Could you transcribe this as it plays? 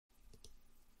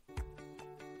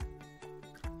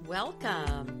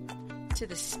Welcome to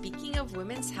the Speaking of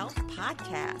Women's Health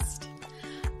podcast.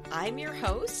 I'm your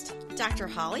host, Dr.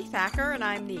 Holly Thacker, and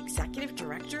I'm the Executive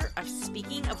Director of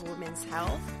Speaking of Women's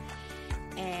Health.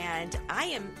 And I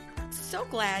am so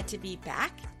glad to be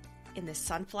back in the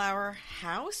Sunflower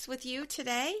House with you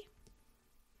today.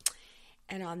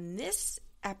 And on this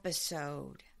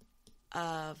episode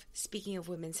of Speaking of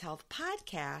Women's Health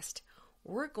podcast,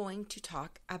 we're going to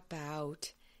talk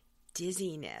about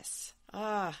dizziness,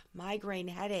 migraine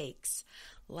headaches,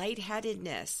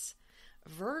 lightheadedness,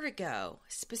 vertigo,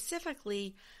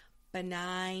 specifically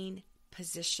benign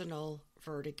positional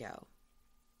vertigo.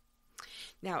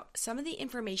 Now, some of the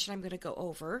information I'm going to go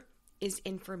over is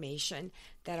information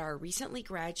that our recently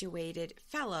graduated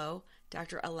fellow,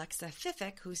 Dr. Alexa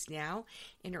Fiffick, who's now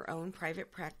in her own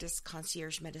private practice,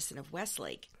 Concierge Medicine of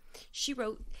Westlake. She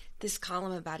wrote this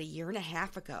column about a year and a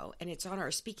half ago, and it's on our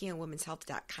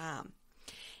speakingofwomenshealth.com.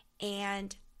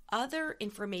 And other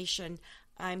information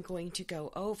I'm going to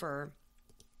go over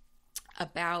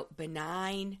about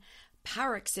benign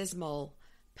paroxysmal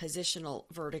positional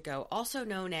vertigo, also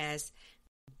known as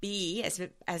B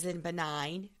as in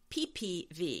benign,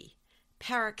 PPV,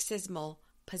 paroxysmal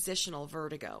positional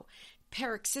vertigo.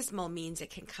 Paroxysmal means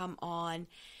it can come on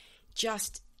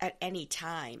just at any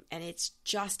time, and it's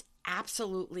just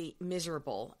absolutely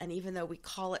miserable. And even though we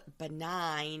call it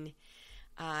benign,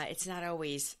 it's not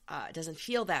always, it doesn't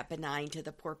feel that benign to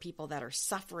the poor people that are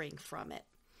suffering from it.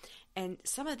 And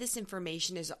some of this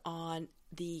information is on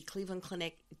the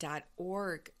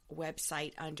clevelandclinic.org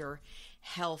website under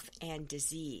health and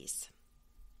disease.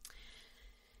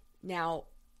 Now,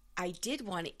 I did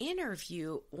want to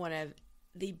interview one of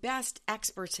the best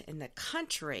experts in the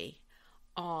country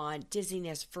on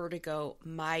dizziness, vertigo,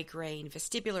 migraine,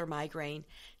 vestibular migraine,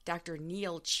 Dr.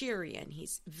 Neil Cherian.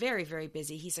 He's very, very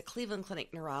busy. He's a Cleveland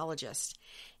Clinic neurologist,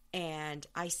 and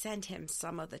I send him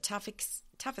some of the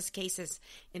toughest cases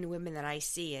in women that I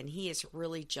see, and he is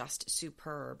really just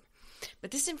superb.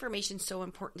 But this information is so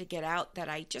important to get out that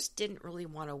I just didn't really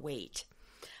want to wait.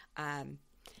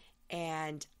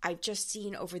 And I've just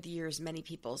seen over the years many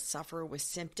people suffer with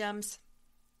symptoms,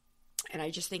 and I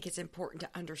just think it's important to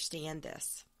understand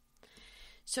this.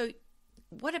 So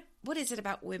what is it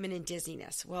about women and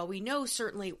dizziness? Well, we know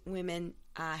certainly women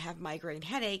have migraine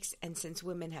headaches, and since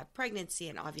women have pregnancy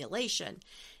and ovulation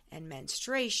and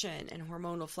menstruation and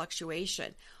hormonal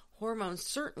fluctuation, hormones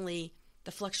certainly,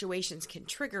 the fluctuations can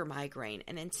trigger migraine,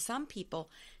 and in some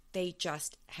people, they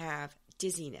just have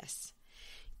dizziness.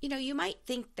 You know, you might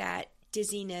think that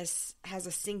dizziness has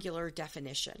a singular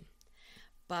definition,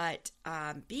 but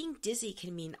being dizzy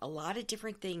can mean a lot of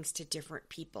different things to different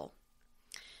people.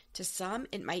 To some,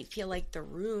 it might feel like the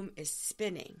room is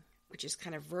spinning, which is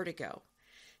kind of vertigo.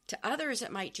 To others,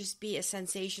 it might just be a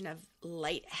sensation of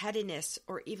lightheadedness,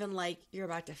 or even like you're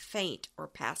about to faint or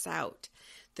pass out.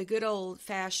 The good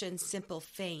old-fashioned simple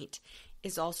faint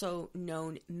is also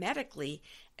known medically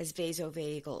as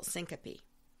vasovagal syncope.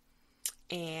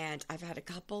 And I've had a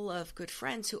couple of good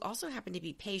friends who also happen to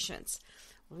be patients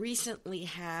recently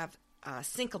have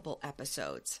syncopal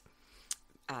episodes.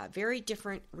 Very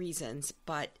different reasons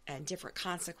and different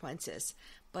consequences,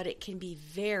 but it can be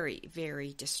very,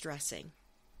 very distressing.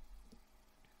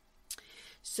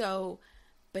 So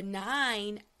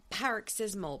benign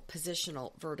paroxysmal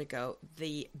positional vertigo,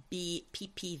 the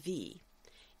BPPV,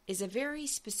 is a very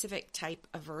specific type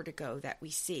of vertigo that we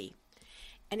see.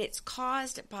 And it's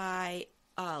caused by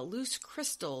loose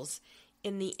crystals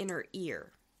in the inner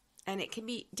ear. And it can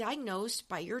be diagnosed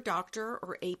by your doctor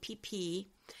or APP,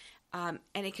 and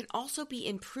it can also be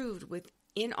improved with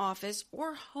in-office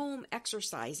or home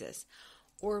exercises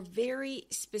or very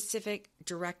specific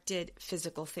directed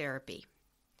physical therapy.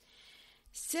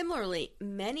 Similarly,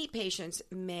 many patients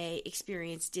may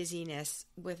experience dizziness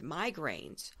with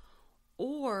migraines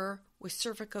or with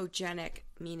cervicogenic,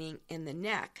 meaning in the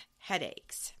neck,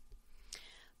 headaches.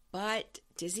 But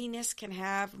dizziness can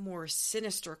have more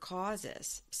sinister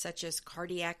causes, such as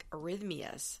cardiac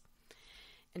arrhythmias.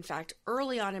 In fact,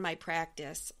 early on in my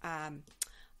practice,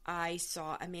 I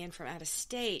saw a man from out of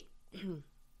state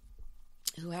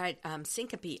who had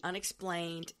syncope,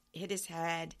 unexplained, hit his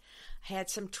head, had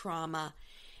some trauma,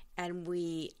 and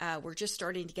we were just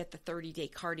starting to get the 30-day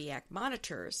cardiac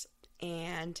monitors,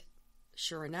 and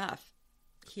sure enough,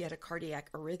 he had a cardiac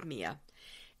arrhythmia,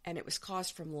 and it was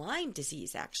caused from Lyme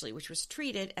disease, actually, which was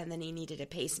treated, and then he needed a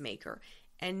pacemaker,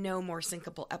 and no more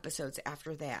syncopal episodes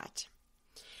after that.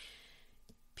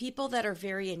 People that are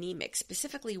very anemic,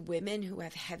 specifically women who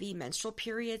have heavy menstrual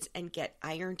periods and get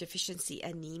iron deficiency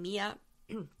anemia,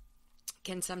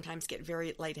 can sometimes get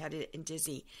very lightheaded and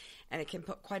dizzy, and it can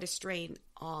put quite a strain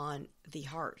on the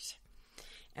heart.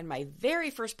 And my very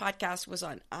first podcast was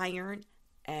on iron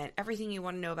and everything you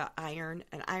want to know about iron.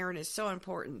 And iron is so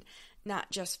important,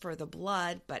 not just for the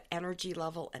blood, but energy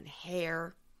level and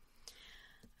hair.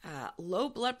 Low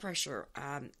blood pressure.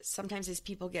 Sometimes as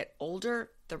people get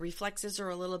older, the reflexes are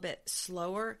a little bit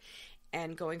slower,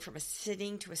 and going from a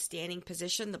sitting to a standing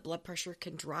position, the blood pressure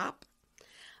can drop.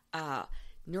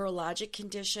 Neurologic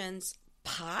conditions,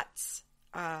 POTS,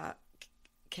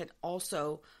 can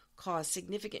also cause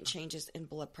significant changes in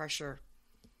blood pressure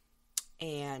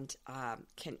and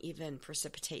can even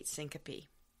precipitate syncope.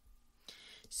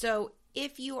 So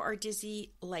if you are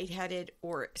dizzy, lightheaded,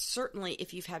 or certainly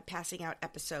if you've had passing out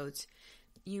episodes,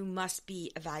 you must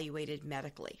be evaluated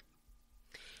medically.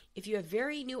 If you have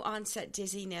very new onset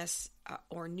dizziness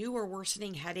or new or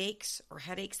worsening headaches or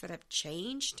headaches that have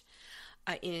changed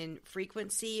in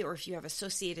frequency, or if you have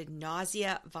associated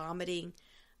nausea, vomiting,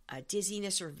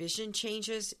 dizziness, or vision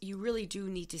changes, you really do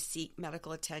need to seek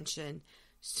medical attention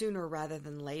sooner rather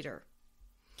than later.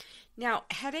 Now,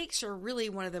 headaches are really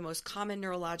one of the most common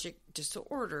neurologic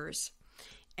disorders,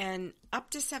 and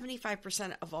up to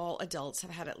 75% of all adults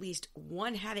have had at least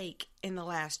one headache in the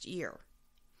last year.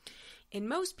 In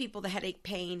most people, the headache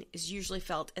pain is usually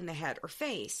felt in the head or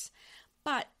face,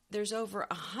 but there's over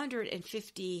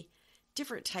 150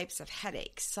 different types of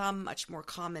headaches, some much more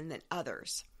common than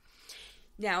others.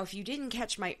 Now, if you didn't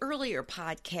catch my earlier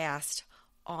podcast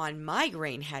on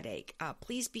migraine headache,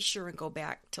 please be sure and go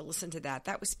back to listen to that.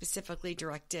 That was specifically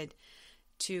directed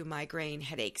to migraine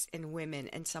headaches in women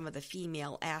and some of the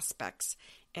female aspects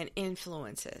and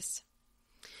influences.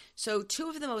 So 2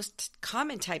 of the most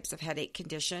common types of headache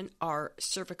condition are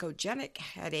cervicogenic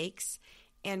headaches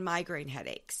and migraine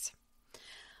headaches.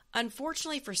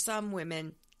 Unfortunately for some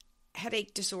women,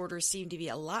 headache disorders seem to be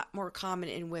a lot more common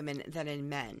in women than in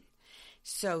men.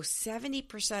 So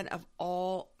 70% of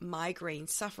all migraine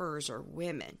sufferers are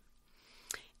women.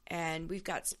 And we've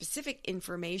got specific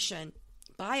information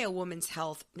by a women's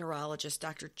health neurologist,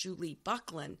 Dr. Julie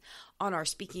Buckland, on our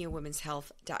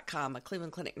speakingofwomenshealth.com, a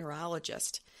Cleveland Clinic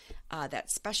neurologist that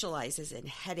specializes in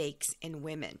headaches in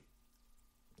women.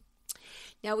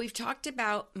 Now, we've talked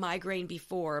about migraine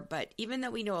before, but even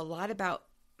though we know a lot about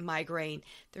migraine,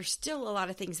 there's still a lot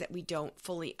of things that we don't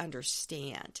fully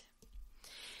understand.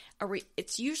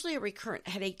 It's usually a recurrent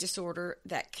headache disorder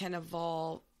that can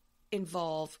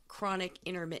involve chronic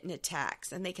intermittent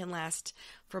attacks, and they can last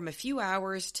from a few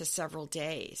hours to several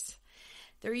days.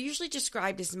 They're usually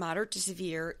described as moderate to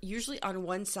severe, usually on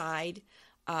one side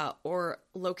or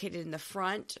located in the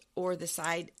front or the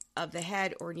side of the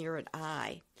head or near an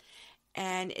eye.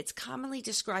 And it's commonly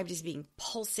described as being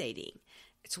pulsating.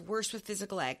 It's worse with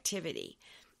physical activity.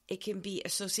 It can be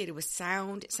associated with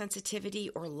sound sensitivity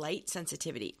or light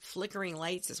sensitivity. Flickering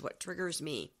lights is what triggers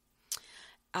me.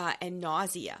 And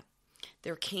nausea.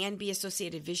 There can be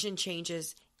associated vision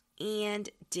changes and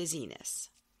dizziness.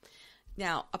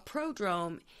 Now, a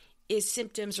prodrome is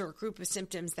symptoms or a group of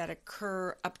symptoms that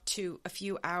occur up to a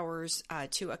few hours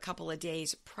to a couple of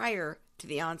days prior to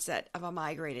the onset of a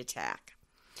migraine attack.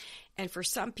 And for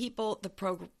some people, the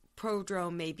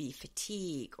prodrome may be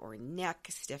fatigue or neck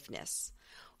stiffness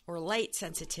or light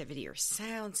sensitivity or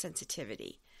sound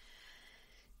sensitivity.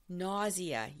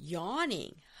 Nausea,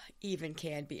 yawning even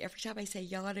can be. Every time I say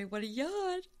yawn, I want to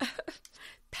yawn.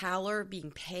 Pallor,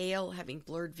 being pale, having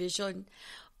blurred vision,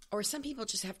 or some people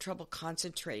just have trouble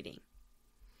concentrating.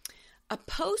 A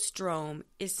postdrome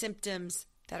is symptoms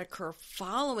that occur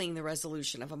following the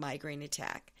resolution of a migraine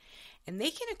attack, and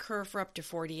they can occur for up to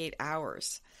 48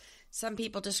 hours. Some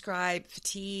people describe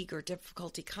fatigue or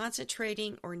difficulty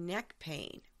concentrating or neck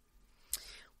pain.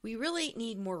 We really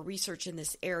need more research in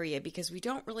this area because we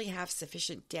don't really have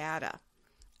sufficient data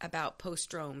about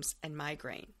postdromes and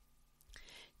migraine.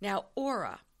 Now,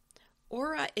 aura.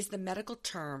 Aura is the medical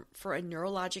term for a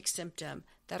neurologic symptom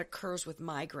that occurs with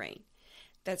migraine.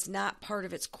 That's not part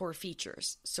of its core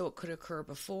features, so it could occur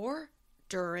before,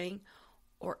 during,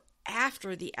 or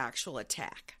after the actual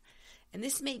attack. And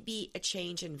this may be a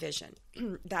change in vision.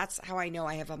 That's how I know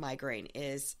I have a migraine,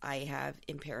 is I have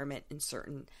impairment in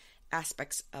certain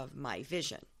aspects of my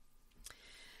vision.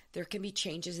 There can be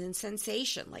changes in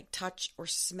sensation, like touch or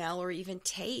smell or even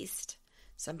taste.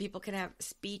 Some people can have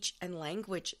speech and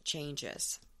language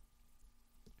changes.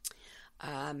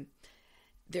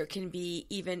 There can be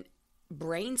even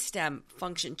brainstem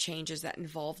function changes that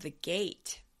involve the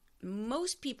gait.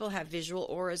 Most people have visual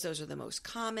auras. Those are the most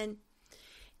common.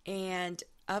 And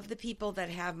of the people that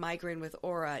have migraine with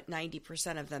aura,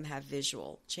 90% of them have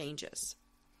visual changes.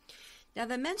 Now,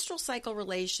 the menstrual cycle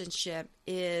relationship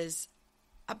is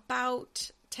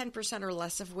about 10% or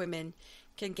less of women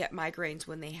can get migraines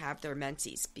when they have their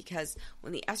menses, because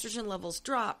when the estrogen levels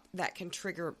drop, that can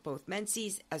trigger both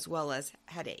menses as well as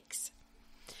headaches.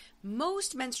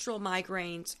 Most menstrual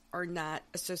migraines are not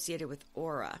associated with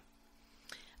aura.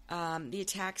 The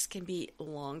attacks can be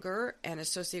longer and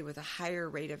associated with a higher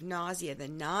rate of nausea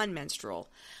than non-menstrual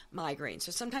migraines.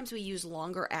 So sometimes we use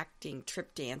longer-acting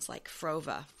triptans like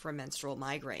Frova for menstrual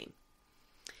migraine.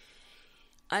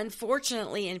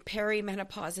 Unfortunately, in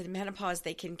perimenopause and menopause,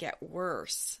 they can get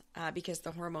worse because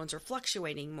the hormones are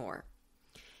fluctuating more.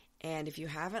 And if you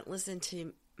haven't listened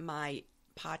to my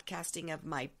podcasting of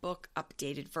my book,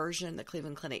 updated version, The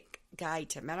Cleveland Clinic Guide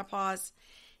to Menopause,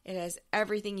 it has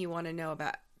everything you want to know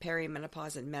about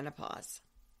perimenopause and menopause.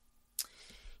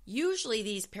 Usually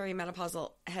these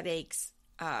perimenopausal headaches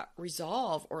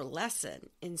resolve or lessen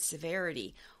in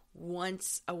severity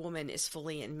once a woman is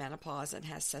fully in menopause and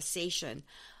has cessation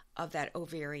of that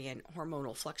ovarian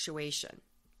hormonal fluctuation.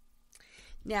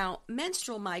 Now,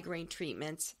 menstrual migraine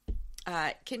treatments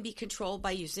can be controlled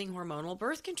by using hormonal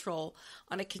birth control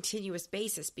on a continuous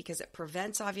basis because it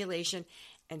prevents ovulation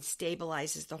and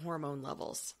stabilizes the hormone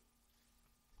levels.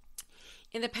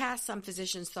 In the past, some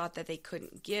physicians thought that they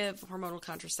couldn't give hormonal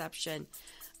contraception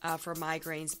for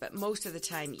migraines, but most of the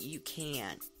time you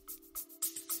can.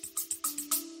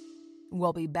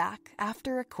 We'll be back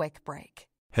after a quick break.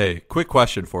 Hey, quick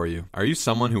question for you. Are you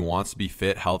someone who wants to be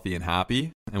fit, healthy, and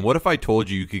happy? And what if I told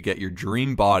you you could get your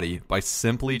dream body by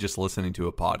simply just listening to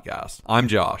a podcast? I'm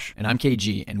Josh. And I'm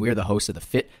KG, and we're the hosts of the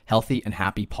Fit, Healthy, and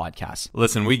Happy podcast.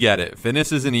 Listen, we get it.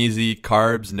 Fitness isn't easy.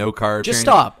 Carbs, no carbs. Just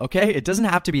stop, okay? It doesn't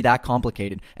have to be that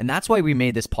complicated. And that's why we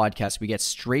made this podcast. We get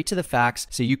straight to the facts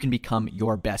so you can become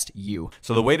your best you.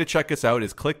 So the way to check us out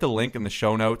is click the link in the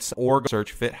show notes or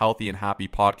search Fit, Healthy, and Happy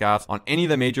podcast on any of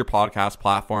the major podcast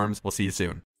platforms. We'll see you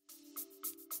soon.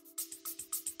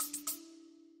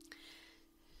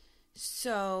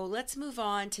 So let's move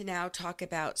on to now talk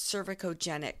about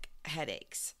cervicogenic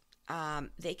headaches.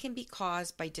 They can be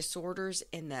caused by disorders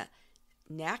in the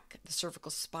neck, the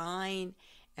cervical spine,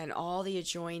 and all the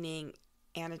adjoining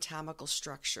anatomical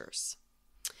structures.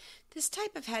 This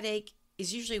type of headache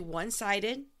is usually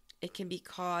one-sided. It can be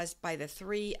caused by the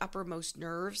three uppermost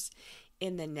nerves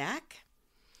in the neck.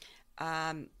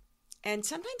 And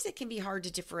sometimes it can be hard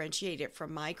to differentiate it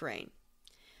from migraine.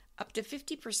 Up to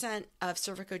 50% of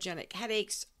cervicogenic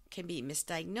headaches can be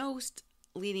misdiagnosed,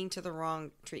 leading to the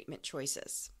wrong treatment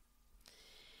choices.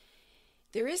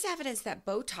 There is evidence that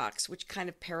Botox, which kind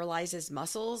of paralyzes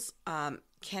muscles,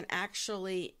 can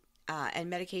actually,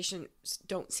 and medications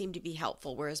don't seem to be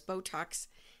helpful, whereas Botox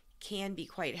can be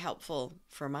quite helpful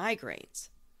for migraines.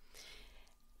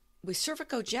 With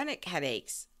cervicogenic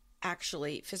headaches,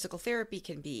 actually, physical therapy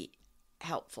can be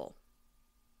helpful.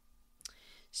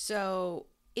 So,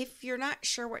 if you're not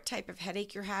sure what type of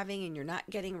headache you're having and you're not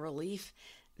getting relief,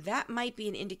 that might be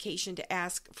an indication to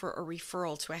ask for a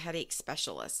referral to a headache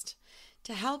specialist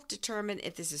to help determine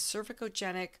if this is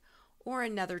cervicogenic or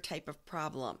another type of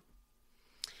problem.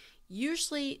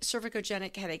 Usually,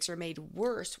 cervicogenic headaches are made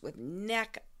worse with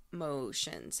neck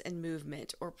motions and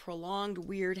movement or prolonged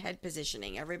weird head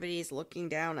positioning. Everybody's looking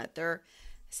down at their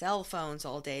cell phones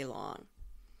all day long.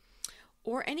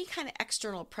 Or any kind of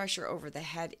external pressure over the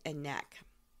head and neck.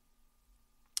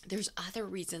 There's other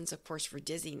reasons, of course, for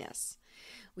dizziness.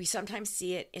 We sometimes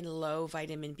see it in low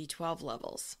vitamin B12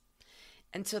 levels.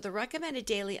 And so the recommended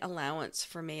daily allowance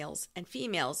for males and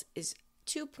females is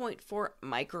 2.4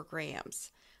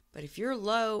 micrograms. But if you're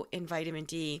low in vitamin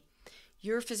D,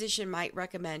 your physician might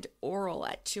recommend oral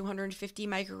at 250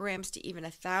 micrograms to even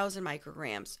 1,000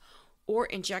 micrograms or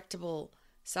injectable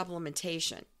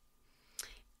supplementation.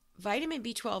 Vitamin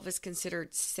B12 is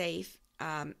considered safe,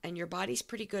 and your body's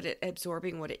pretty good at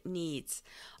absorbing what it needs,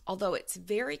 although it's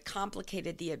very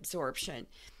complicated, the absorption.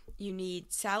 You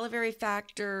need salivary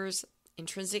factors,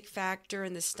 intrinsic factor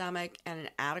in the stomach, and an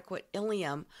adequate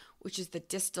ileum, which is the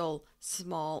distal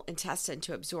small intestine,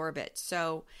 to absorb it.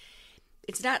 So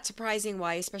it's not surprising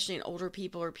why, especially in older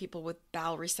people or people with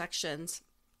bowel resections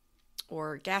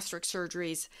or gastric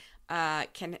surgeries,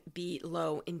 can be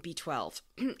low in B12.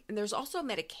 And there's also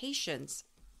medications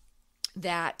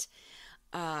that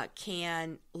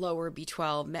can lower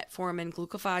B12. Metformin,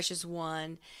 glucophage is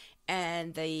one,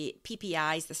 and the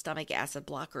PPIs, the stomach acid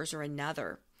blockers, are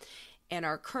another. And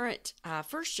our current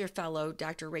first-year fellow,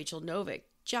 Dr. Rachel Novick,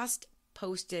 just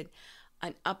posted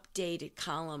an updated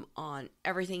column on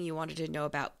everything you wanted to know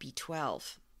about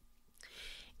B12.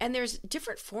 And there's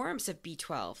different forms of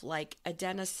B12, like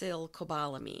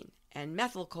adenosylcobalamin and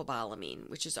methylcobalamin,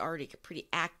 which is already pretty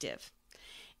active,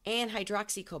 and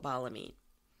hydroxycobalamin.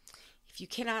 If you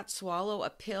cannot swallow a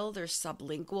pill, there's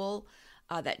sublingual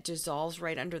that dissolves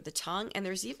right under the tongue, and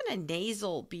there's even a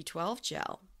nasal B12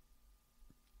 gel.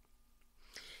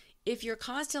 If you're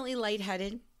constantly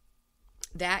lightheaded,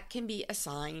 that can be a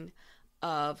sign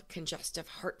of congestive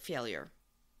heart failure.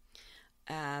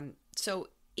 So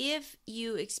if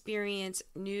you experience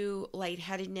new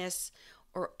lightheadedness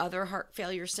or other heart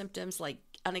failure symptoms like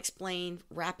unexplained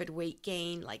rapid weight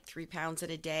gain, like 3 pounds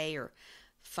in a day or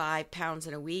 5 pounds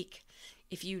in a week,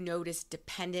 if you notice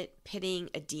dependent pitting,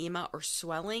 edema, or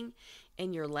swelling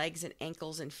in your legs and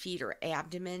ankles and feet or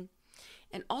abdomen,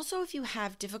 and also if you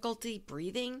have difficulty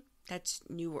breathing, that's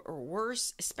new or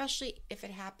worse, especially if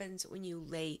it happens when you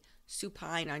lay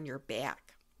supine on your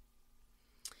back.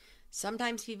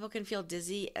 Sometimes people can feel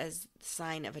dizzy as a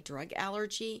sign of a drug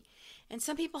allergy, and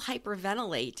some people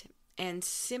hyperventilate and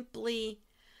simply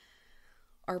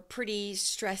are pretty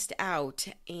stressed out,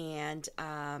 and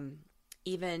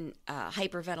even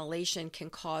hyperventilation can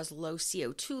cause low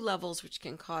CO2 levels, which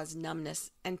can cause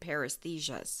numbness and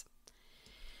paresthesias.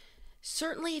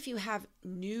 Certainly, if you have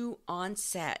new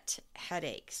onset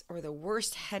headaches or the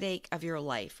worst headache of your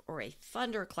life or a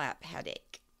thunderclap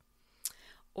headache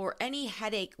or any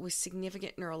headache with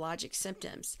significant neurologic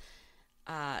symptoms,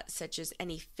 such as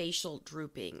any facial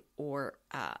drooping or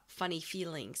funny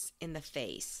feelings in the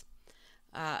face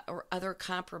or other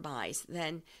compromise,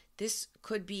 then this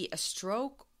could be a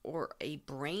stroke or a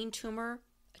brain tumor,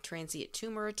 a transient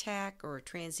tumor attack, or a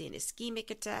transient ischemic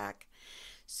attack.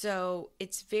 So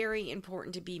it's very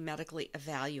important to be medically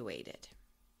evaluated.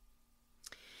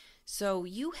 So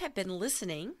you have been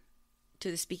listening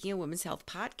to the Speaking of Women's Health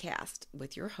podcast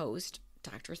with your host,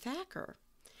 Dr. Thacker.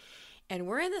 And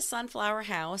we're in the Sunflower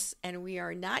House, and we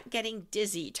are not getting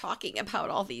dizzy talking about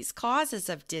all these causes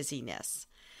of dizziness.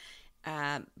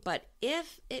 But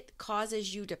if it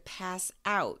causes you to pass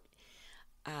out,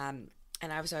 and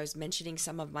I was mentioning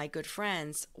some of my good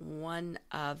friends, one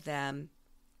of them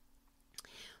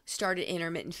started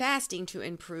intermittent fasting to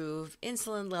improve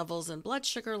insulin levels and blood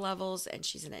sugar levels, and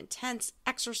she's an intense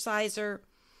exerciser.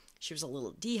 She was a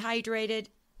little dehydrated,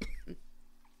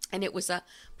 and it was a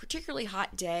particularly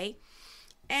hot day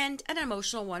and an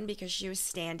emotional one because she was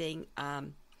standing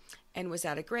and was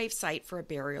at a gravesite for a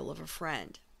burial of a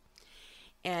friend.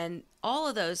 And all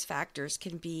of those factors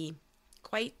can be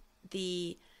quite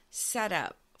the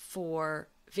setup for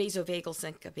vasovagal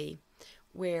syncope,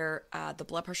 where the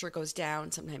blood pressure goes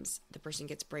down. Sometimes the person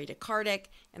gets bradycardic,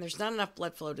 and there's not enough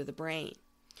blood flow to the brain.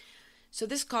 So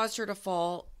this caused her to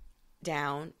fall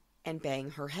down and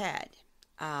bang her head.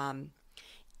 And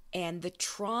the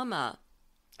trauma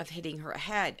of hitting her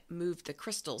head moved the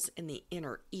crystals in the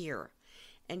inner ear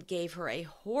and gave her a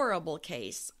horrible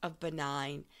case of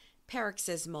benign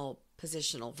paroxysmal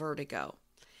positional vertigo.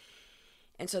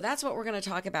 And so that's what we're going to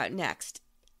talk about next,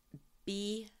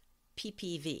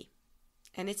 BPPV.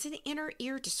 And it's an inner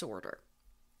ear disorder.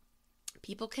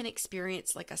 People can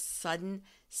experience like a sudden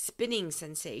spinning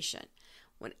sensation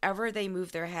whenever they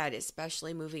move their head,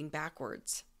 especially moving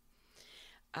backwards.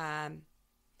 And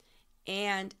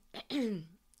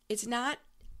it's not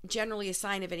generally a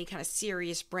sign of any kind of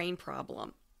serious brain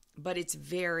problem, but it's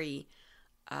very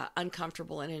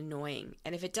uncomfortable and annoying.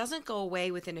 And if it doesn't go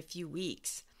away within a few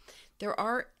weeks, there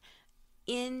are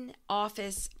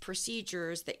in-office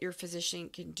procedures that your physician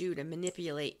can do to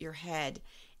manipulate your head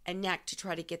and neck to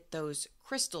try to get those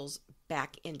crystals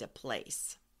back into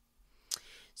place.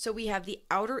 So we have the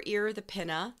outer ear, the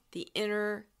pinna, the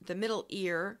middle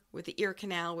ear with the ear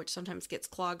canal, which sometimes gets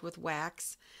clogged with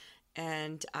wax,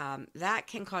 and that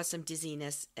can cause some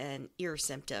dizziness and ear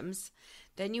symptoms.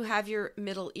 Then you have your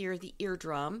middle ear, the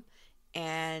eardrum,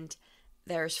 and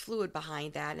there's fluid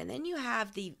behind that. And then you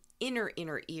have the inner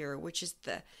ear, which is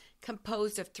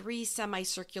composed of 3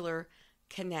 semicircular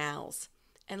canals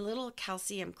and little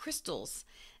calcium crystals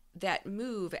that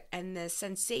move, and the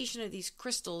sensation of these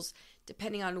crystals,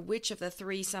 depending on which of the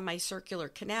 3 semicircular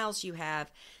canals you have,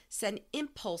 send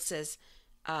impulses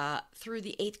through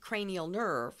the 8th cranial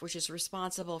nerve, which is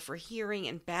responsible for hearing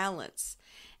and balance.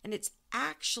 And it's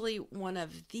actually one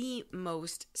of the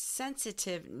most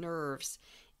sensitive nerves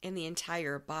in the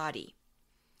entire body.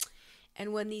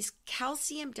 And when these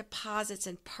calcium deposits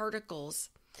and particles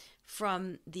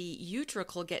from the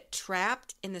utricle get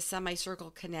trapped in the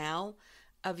semicircle canal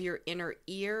of your inner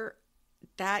ear,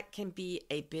 that can be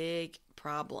a big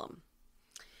problem.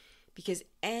 Because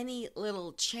any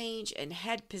little change in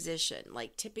head position,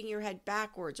 like tipping your head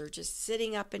backwards or just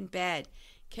sitting up in bed,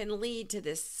 can lead to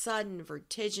this sudden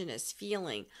vertiginous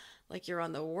feeling like you're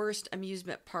on the worst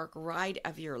amusement park ride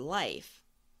of your life.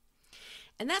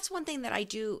 And that's one thing that I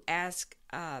do ask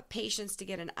patients to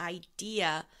get an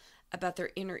idea about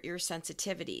their inner ear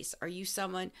sensitivities. Are you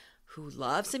someone who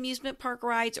loves amusement park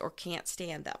rides or can't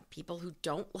stand them? People who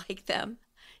don't like them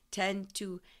tend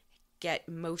to get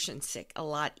motion sick a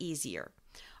lot easier.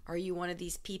 Are you one of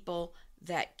these people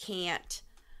that can't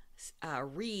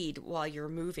read while you're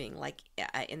moving, like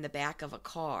in the back of a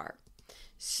car?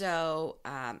 So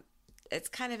it's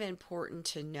kind of important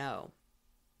to know.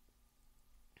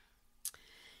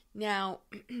 Now,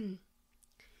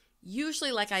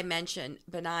 usually, like I mentioned,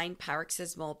 benign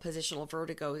paroxysmal positional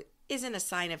vertigo isn't a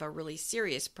sign of a really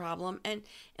serious problem, and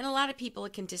in a lot of people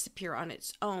it can disappear on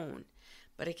its own,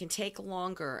 but it can take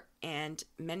longer, and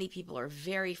many people are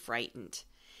very frightened.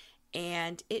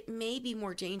 And it may be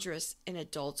more dangerous in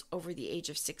adults over the age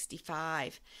of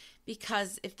 65,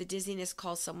 because if the dizziness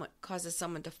causes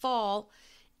someone to fall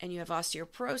and you have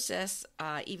osteoporosis,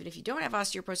 even if you don't have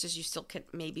osteoporosis, you still can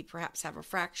maybe perhaps have a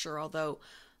fracture, although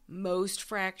most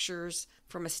fractures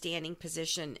from a standing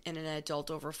position in an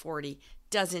adult over 40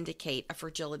 does indicate a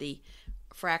fragility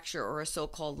fracture or a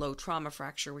so-called low trauma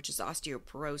fracture, which is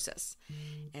osteoporosis.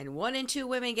 And 1 in 2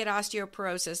 women get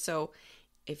osteoporosis. So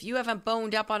if you haven't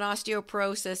boned up on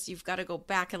osteoporosis, you've got to go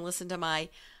back and listen to my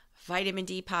vitamin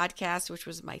D podcast, which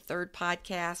was my 3rd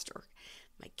podcast, or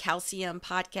my calcium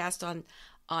podcast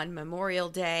on Memorial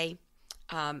Day,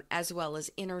 as well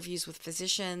as interviews with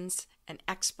physicians and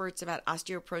experts about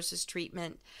osteoporosis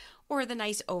treatment, or the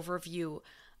nice overview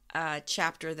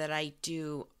chapter that I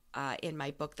do in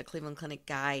my book, The Cleveland Clinic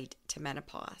Guide to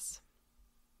Menopause.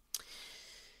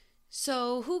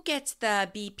 So who gets the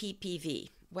BPPV?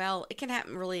 Well, it can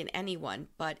happen really in anyone,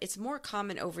 but it's more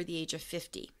common over the age of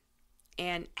 50.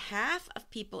 And half of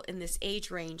people in this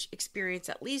age range experience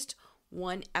at least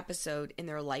one episode in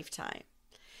their lifetime.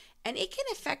 And it can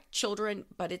affect children,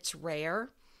 but it's rare.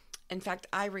 In fact,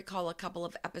 I recall a couple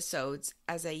of episodes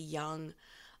as a young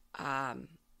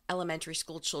elementary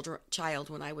school child.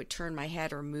 When I would turn my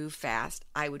head or move fast,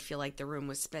 I would feel like the room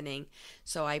was spinning.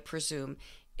 So I presume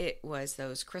it was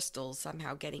those crystals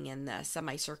somehow getting in the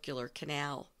semicircular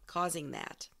canal causing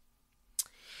that.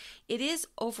 It is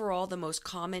overall the most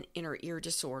common inner ear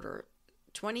disorder.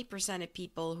 20% of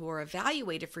people who are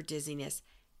evaluated for dizziness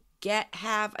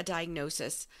have a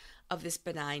diagnosis of this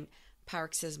benign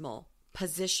paroxysmal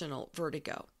positional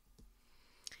vertigo.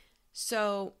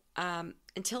 So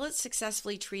until it's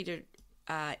successfully treated,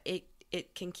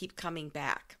 it can keep coming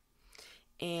back.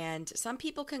 And some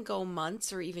people can go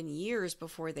months or even years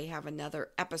before they have another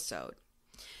episode.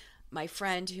 My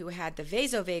friend who had the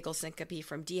vasovagal syncope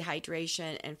from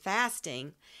dehydration and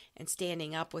fasting and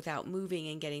standing up without moving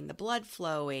and getting the blood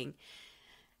flowing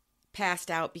passed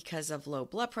out because of low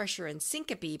blood pressure and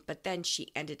syncope, but then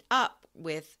she ended up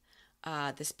with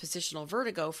this positional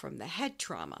vertigo from the head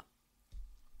trauma.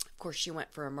 Of course, she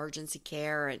went for emergency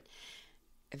care and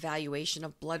evaluation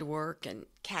of blood work and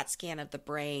CAT scan of the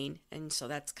brain, and so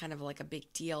that's kind of like a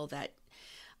big deal that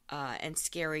and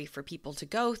scary for people to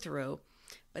go through.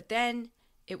 But then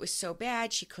it was so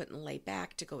bad she couldn't lay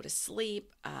back to go to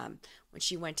sleep. When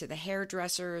she went to the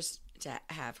hairdressers to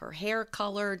have her hair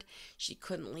colored, she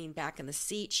couldn't lean back in the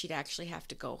seat. She'd actually have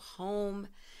to go home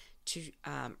to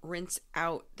rinse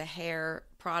out the hair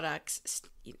products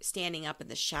standing up in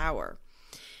the shower.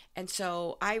 And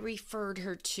so I referred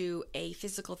her to a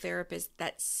physical therapist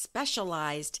that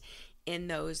specialized in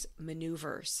those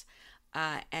maneuvers.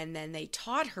 And then they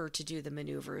taught her to do the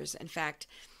maneuvers. In fact,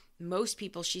 most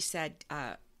people, she said,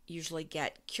 usually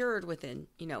get cured within,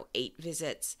 8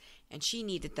 visits, and she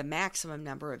needed the maximum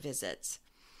number of visits.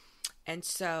 And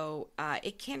so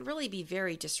it can really be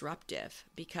very disruptive,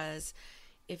 because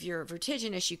if you're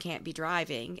vertiginous, you can't be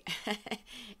driving.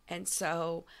 And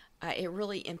so it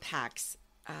really impacts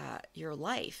your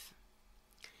life.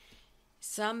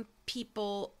 Some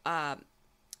people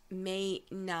may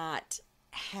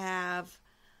have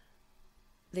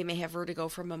vertigo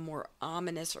from a more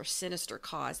ominous or sinister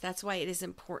cause. That's why it is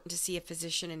important to see a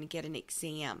physician and get an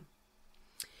exam.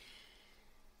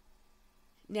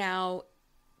 Now,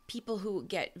 people who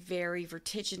get very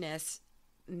vertiginous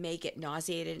may get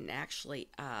nauseated and actually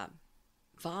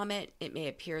vomit. It may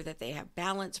appear that they have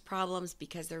balance problems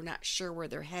because they're not sure where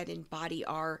their head and body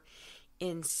are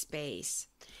in space.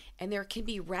 And there can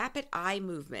be rapid eye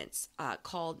movements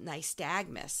called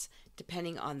nystagmus,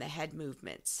 depending on the head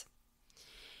movements.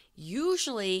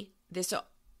 Usually, this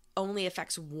only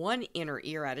affects one inner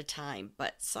ear at a time,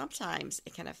 but sometimes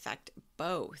it can affect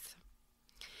both.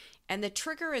 And the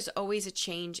trigger is always a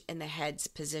change in the head's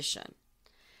position.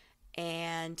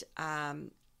 And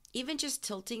even just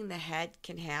tilting the head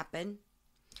can happen.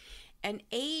 And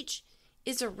age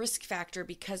is a risk factor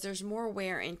because there's more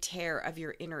wear and tear of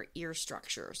your inner ear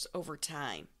structures over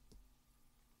time.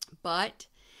 But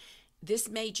this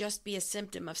may just be a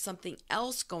symptom of something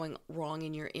else going wrong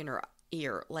in your inner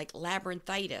ear, like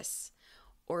labyrinthitis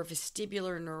or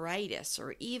vestibular neuritis,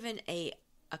 or even a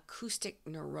acoustic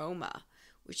neuroma,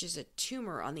 which is a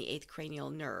tumor on the 8th cranial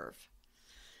nerve.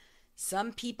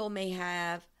 Some people may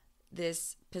have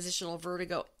this positional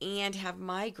vertigo and have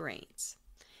migraines.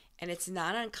 And it's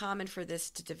not uncommon for this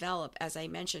to develop, as I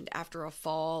mentioned, after a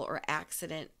fall or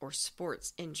accident or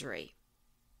sports injury.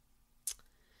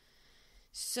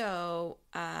 So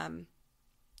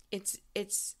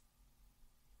it's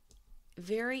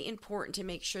very important to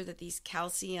make sure that these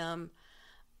calcium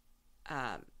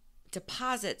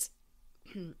deposits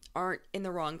aren't in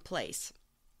the wrong place.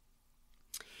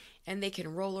 And they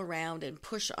can roll around and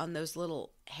push on those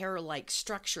little hair-like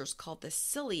structures called the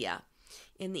cilia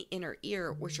in the inner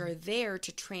ear, which are there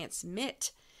to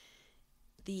transmit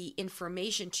the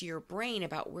information to your brain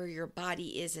about where your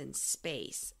body is in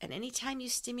space. And anytime you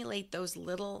stimulate those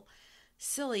little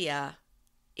cilia,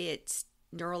 it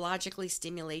neurologically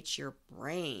stimulates your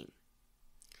brain.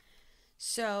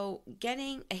 So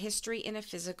getting a history and a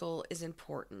physical is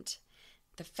important.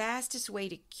 The fastest way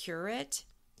to cure it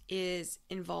is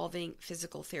involving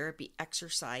physical therapy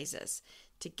exercises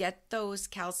to get those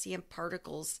calcium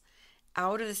particles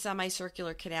out of the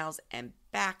semicircular canals and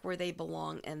back where they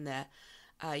belong in the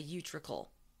utricle.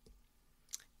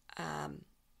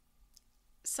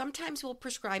 Sometimes we'll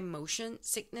prescribe motion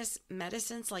sickness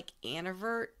medicines like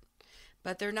Anavert,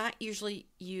 but they're not usually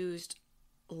used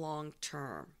long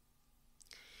term.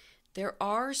 There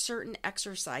are certain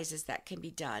exercises that can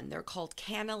be done. They're called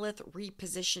canalith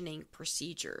repositioning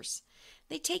procedures.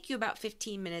 They take you about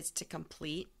 15 minutes to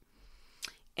complete.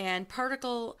 And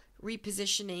particle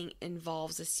repositioning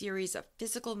involves a series of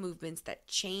physical movements that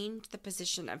change the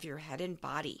position of your head and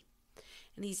body.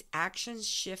 And these actions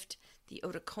shift the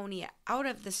otoconia out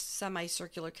of the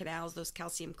semicircular canals, those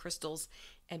calcium crystals,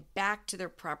 and back to their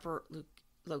proper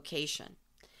location.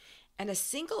 And a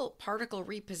single particle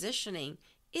repositioning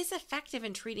is effective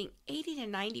in treating 80 to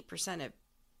 90% of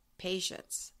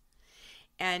patients.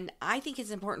 And I think it's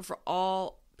important for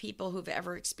all people who've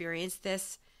ever experienced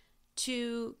this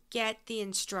to get the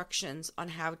instructions on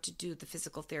how to do the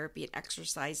physical therapy and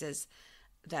exercises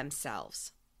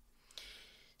themselves.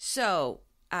 So,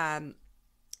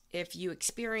 if you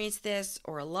experience this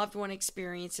or a loved one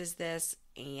experiences this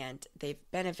and they've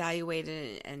been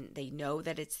evaluated and they know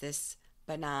that it's this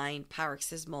benign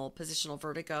paroxysmal positional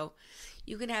vertigo,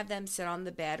 you can have them sit on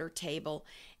the bed or table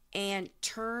and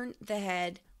turn the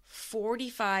head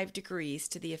 45 degrees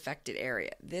to the affected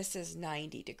area. This is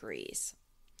 90 degrees.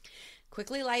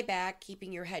 Quickly lie back,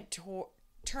 keeping your head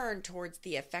turned towards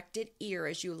the affected ear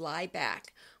as you lie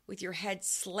back, with your head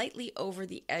slightly over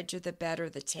the edge of the bed or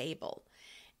the table.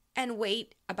 And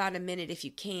wait about a minute if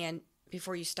you can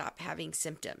before you stop having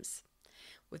symptoms.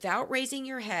 Without raising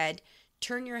your head,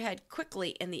 turn your head quickly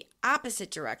in the opposite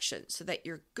direction so that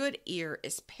your good ear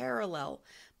is parallel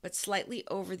but slightly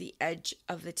over the edge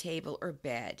of the table or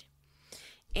bed.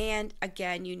 And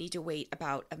again, you need to wait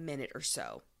about a minute or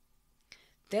so.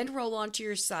 Then roll onto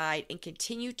your side and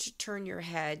continue to turn your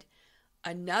head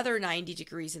another 90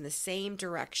 degrees in the same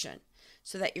direction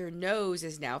so that your nose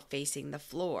is now facing the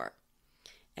floor.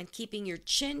 And keeping your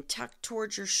chin tucked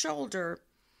towards your shoulder,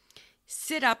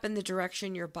 sit up in the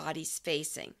direction your body's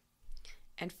facing.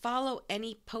 And follow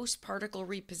any post-particle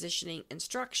repositioning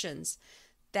instructions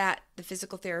that the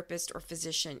physical therapist or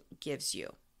physician gives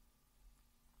you.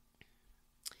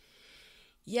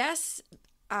 Yes,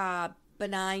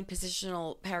 benign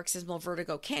positional paroxysmal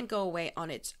vertigo can go away on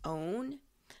its own,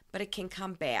 but it can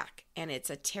come back, and it's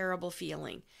a terrible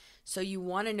feeling. So you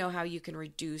want to know how you can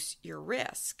reduce your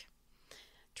risk.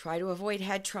 Try to avoid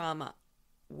head trauma.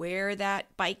 Wear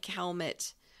that bike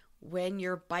helmet when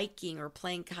you're biking or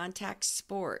playing contact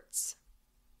sports.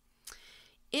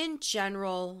 In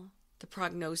general, the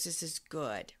prognosis is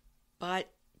good, but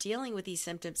dealing with these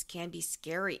symptoms can be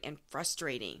scary and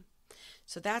frustrating.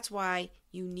 So that's why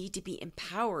you need to be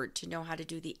empowered to know how to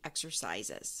do the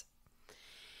exercises.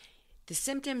 The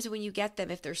symptoms, when you get them,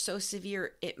 if they're so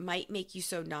severe, it might make you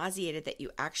so nauseated that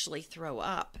you actually throw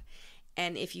up.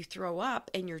 And if you throw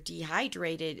up and you're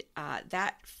dehydrated,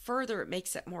 that further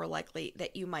makes it more likely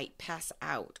that you might pass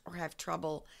out or have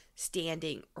trouble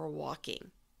standing or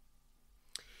walking.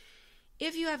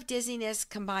 If you have dizziness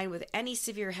combined with any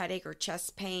severe headache or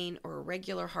chest pain or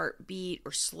irregular heartbeat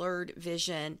or slurred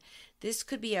vision, this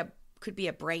could be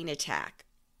a brain attack,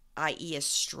 i.e. a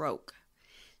stroke.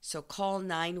 So call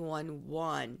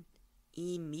 911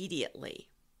 immediately.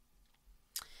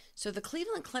 So the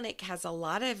Cleveland Clinic has a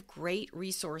lot of great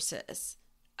resources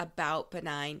about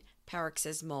benign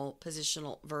paroxysmal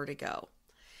positional vertigo.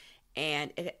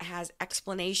 And it has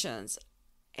explanations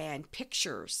and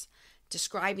pictures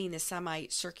describing the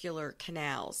semicircular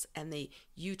canals and the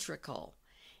utricle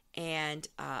and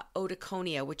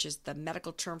otoconia, which is the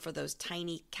medical term for those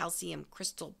tiny calcium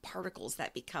crystal particles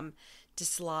that become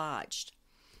dislodged.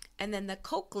 And then the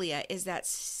cochlea is that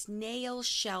snail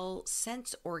shell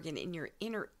sense organ in your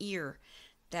inner ear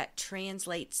that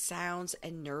translates sounds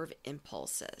and nerve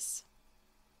impulses.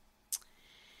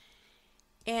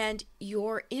 And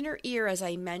your inner ear, as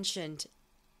I mentioned,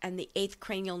 and the 8th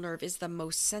cranial nerve is the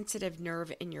most sensitive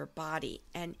nerve in your body.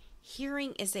 And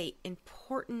hearing is an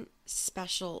important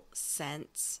special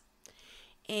sense.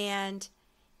 And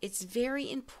it's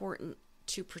very important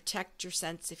to protect your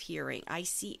sense of hearing. I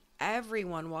see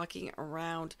everyone walking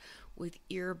around with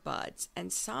earbuds,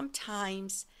 and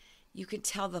sometimes you can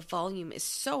tell the volume is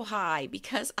so high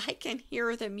because I can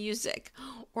hear the music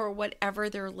or whatever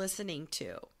they're listening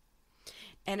to.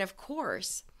 And of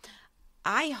course,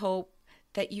 I hope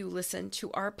that you listen to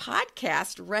our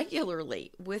podcast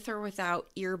regularly with or without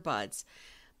earbuds.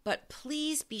 But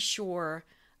please be sure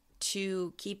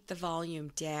to keep the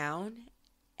volume down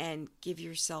and give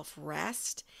yourself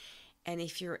rest. And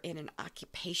if you're in an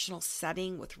occupational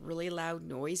setting with really loud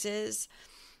noises,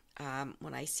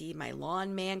 when I see my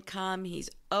lawn man come, he's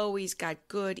always got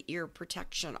good ear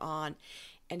protection on.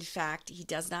 In fact, he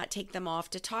does not take them off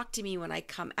to talk to me when I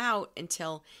come out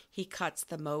until he cuts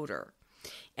the motor.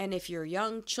 And if your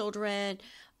young children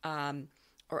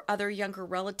or other younger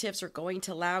relatives are going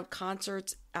to loud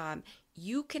concerts,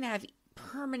 you can have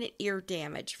permanent ear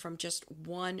damage from just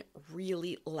one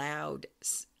really loud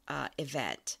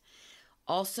event.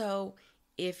 Also,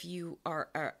 if you are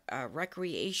a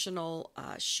recreational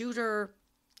shooter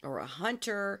or a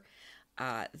hunter,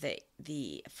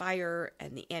 the fire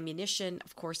and the ammunition,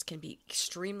 of course, can be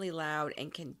extremely loud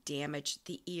and can damage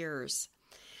the ears.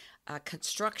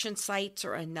 Construction sites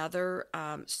are another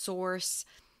source.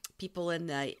 People in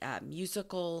the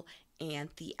musical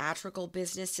and theatrical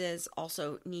businesses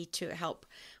also need to help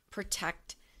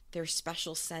protect their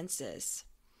special senses,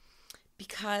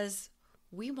 because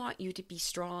we want you to be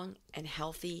strong and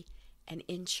healthy and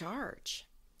in charge.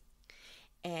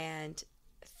 And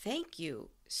thank you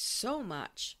so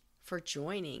much for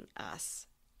joining us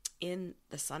in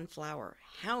the Sunflower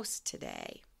House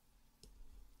today.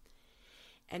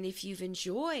 And if you've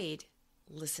enjoyed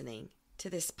listening to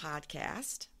this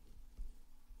podcast,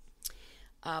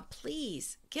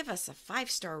 please give us a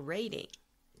 5-star rating.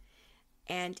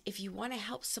 And if you want to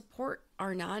help support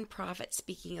our nonprofit,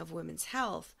 Speaking of Women's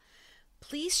Health,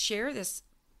 please share this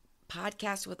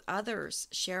podcast with others.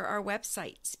 Share our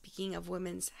website,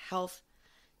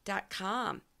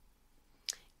 speakingofwomenshealth.com.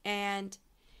 And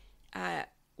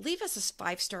leave us a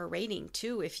 5-star rating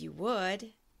too, if you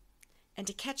would. And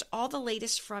to catch all the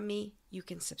latest from me, you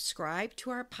can subscribe to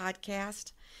our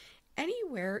podcast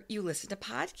anywhere you listen to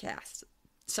podcasts.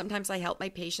 Sometimes I help my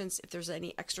patients, if there's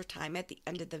any extra time at the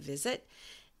end of the visit,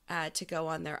 to go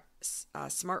on their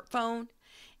smartphone.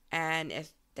 And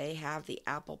if they have the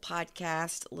Apple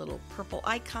Podcast little purple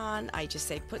icon, I just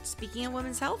say, put Speaking of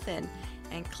Women's Health in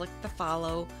and click the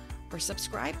follow or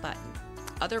subscribe button.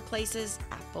 Other places,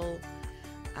 Apple,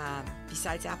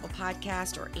 besides Apple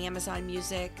Podcast or Amazon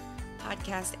Music,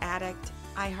 Podcast Addict,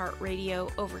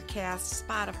 iHeartRadio, Overcast,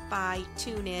 Spotify,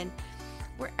 TuneIn,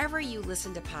 wherever you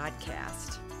listen to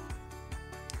podcasts.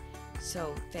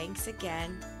 So thanks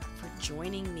again for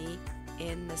joining me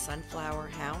in the Sunflower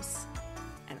House,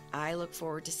 and I look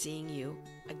forward to seeing you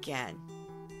again